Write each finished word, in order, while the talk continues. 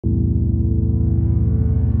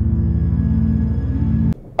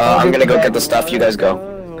I'm gonna go get the stuff. You guys go.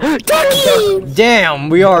 Damn,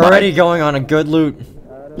 we are already going on a good loot.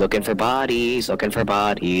 Looking for bodies. Looking for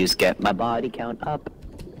bodies. Get my body count up.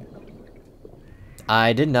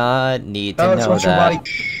 I did not need to know that.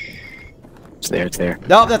 It's there. It's there.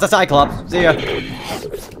 Nope, that's a Cyclops. See ya.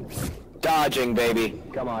 Dodging, baby.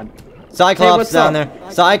 Come on. Cyclops down there.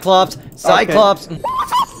 Cyclops. Cyclops.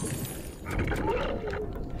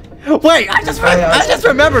 Okay. Wait, I just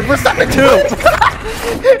remembered. We're stuck in 2.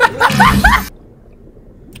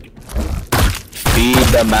 Feed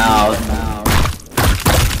the mouth.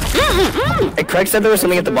 Hey, Craig said there was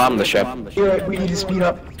something at the bottom of the ship. Yeah, we need to speed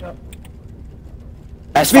up.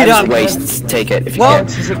 As far as the wastes, take it if you can.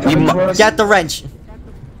 Get the wrench.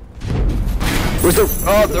 Where's the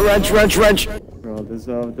the wrench.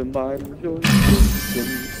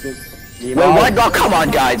 Wait, what? Oh, come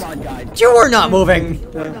on, guys. You were not moving.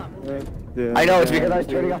 I know, it's because I was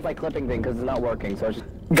turning off my clipping thing because it's not working, so just...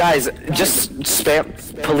 Guys, just spam...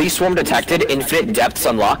 Police swarm detected, infinite depths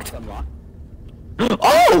unlocked.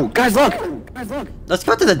 Oh! Guys, look! Let's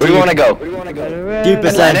go to the deep. Where do you want to go?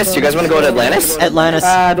 Deepest Atlantis? You guys want to go to Atlantis?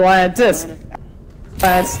 Atlantis.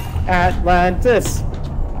 Atlantis.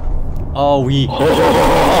 Oh, we...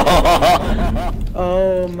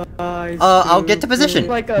 Oh my... I'll get to position.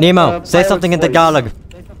 Nemo, say something in Tagalog.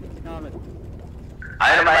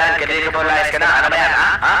 Ano ba yan? Kanina ka po lies ka na? Ano ba yan, ha?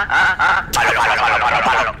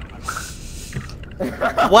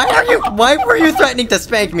 Why were you threatening to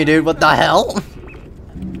spank me, dude? What the hell?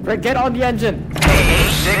 Rick, get on the engine. Hey,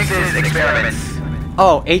 H6 is experiments.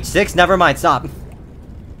 Oh, H6? Never mind, stop.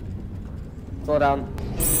 Slow down.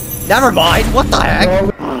 Never mind, what the heck?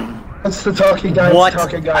 What's the talking guy? What?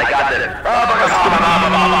 Talking guy. I got it.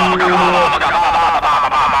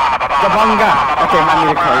 Gabanga. Okay, hand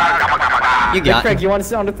me the card. You got Craig, you want to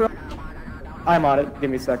sit on the throne? I'm on it. Give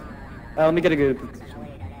me a sec. Let me get a good.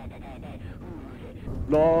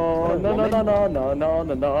 No.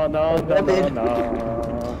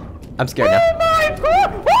 I'm scared now. Oh my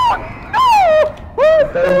god!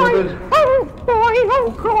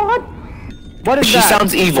 Oh god! What is She that?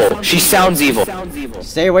 sounds evil. She sounds evil.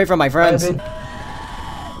 Stay away from my friends. Oh,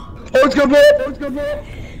 it's good, man!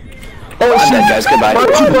 Oh, shit, guys, goodbye.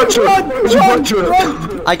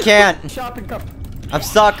 I can't. Shopping cart. I'm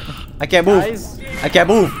stuck. I can't move. Guys. I can't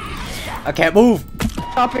move. I can't move.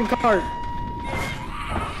 Shopping cart.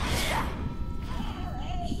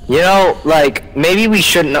 You know, like, maybe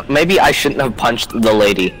I shouldn't have punched the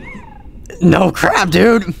lady. No crap,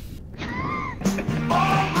 dude.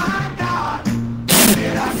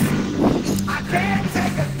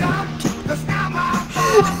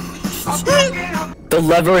 The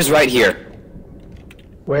lever is right here.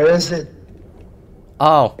 Where is it?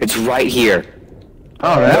 Oh. It's right here.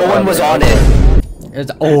 Oh, no one was on it. It's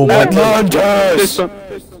Atlantis! Is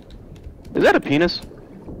that a penis?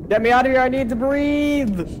 Get me out of here, I need to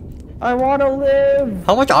breathe! I wanna live!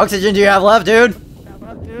 How much oxygen do you have left, dude?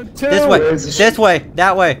 This way. This way.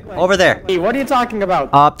 That way. Over there. Hey, what are you talking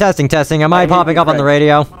about? Testing. Am I popping up on the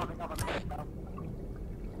radio?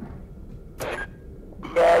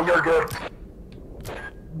 Yeah, you're good.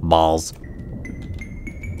 Balls.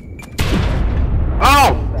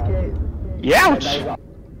 Oh! Youch!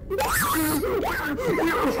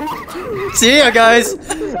 See ya, guys.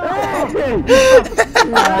 Bye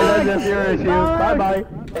bye.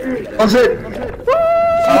 That's it.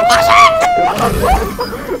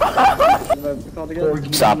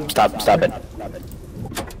 Stop it.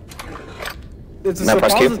 It's a Can I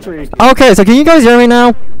press Q? suppository. Okay, so can you guys hear me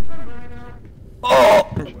now? Oh!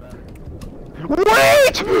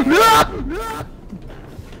 Wait!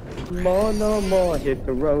 No more, hit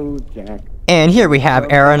the road, Jack. And here we have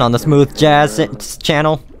Aaron on the Smooth Jazz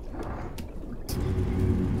channel.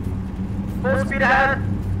 Full speed ahead.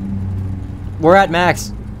 We're at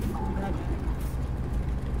max.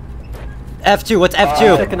 F2, what's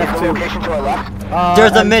F2? Checking F2.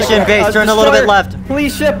 There's a mission base, turn a little bit left.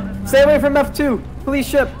 Police ship, stay away from F2. Police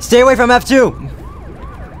ship. Stay away from F2.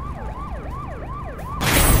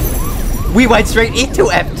 We went straight into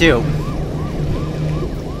F2.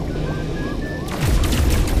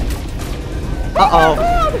 Uh-oh.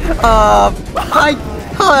 Hi.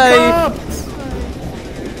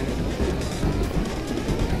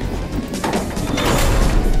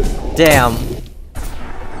 Damn.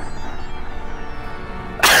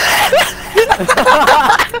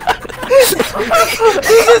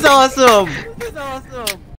 This is awesome.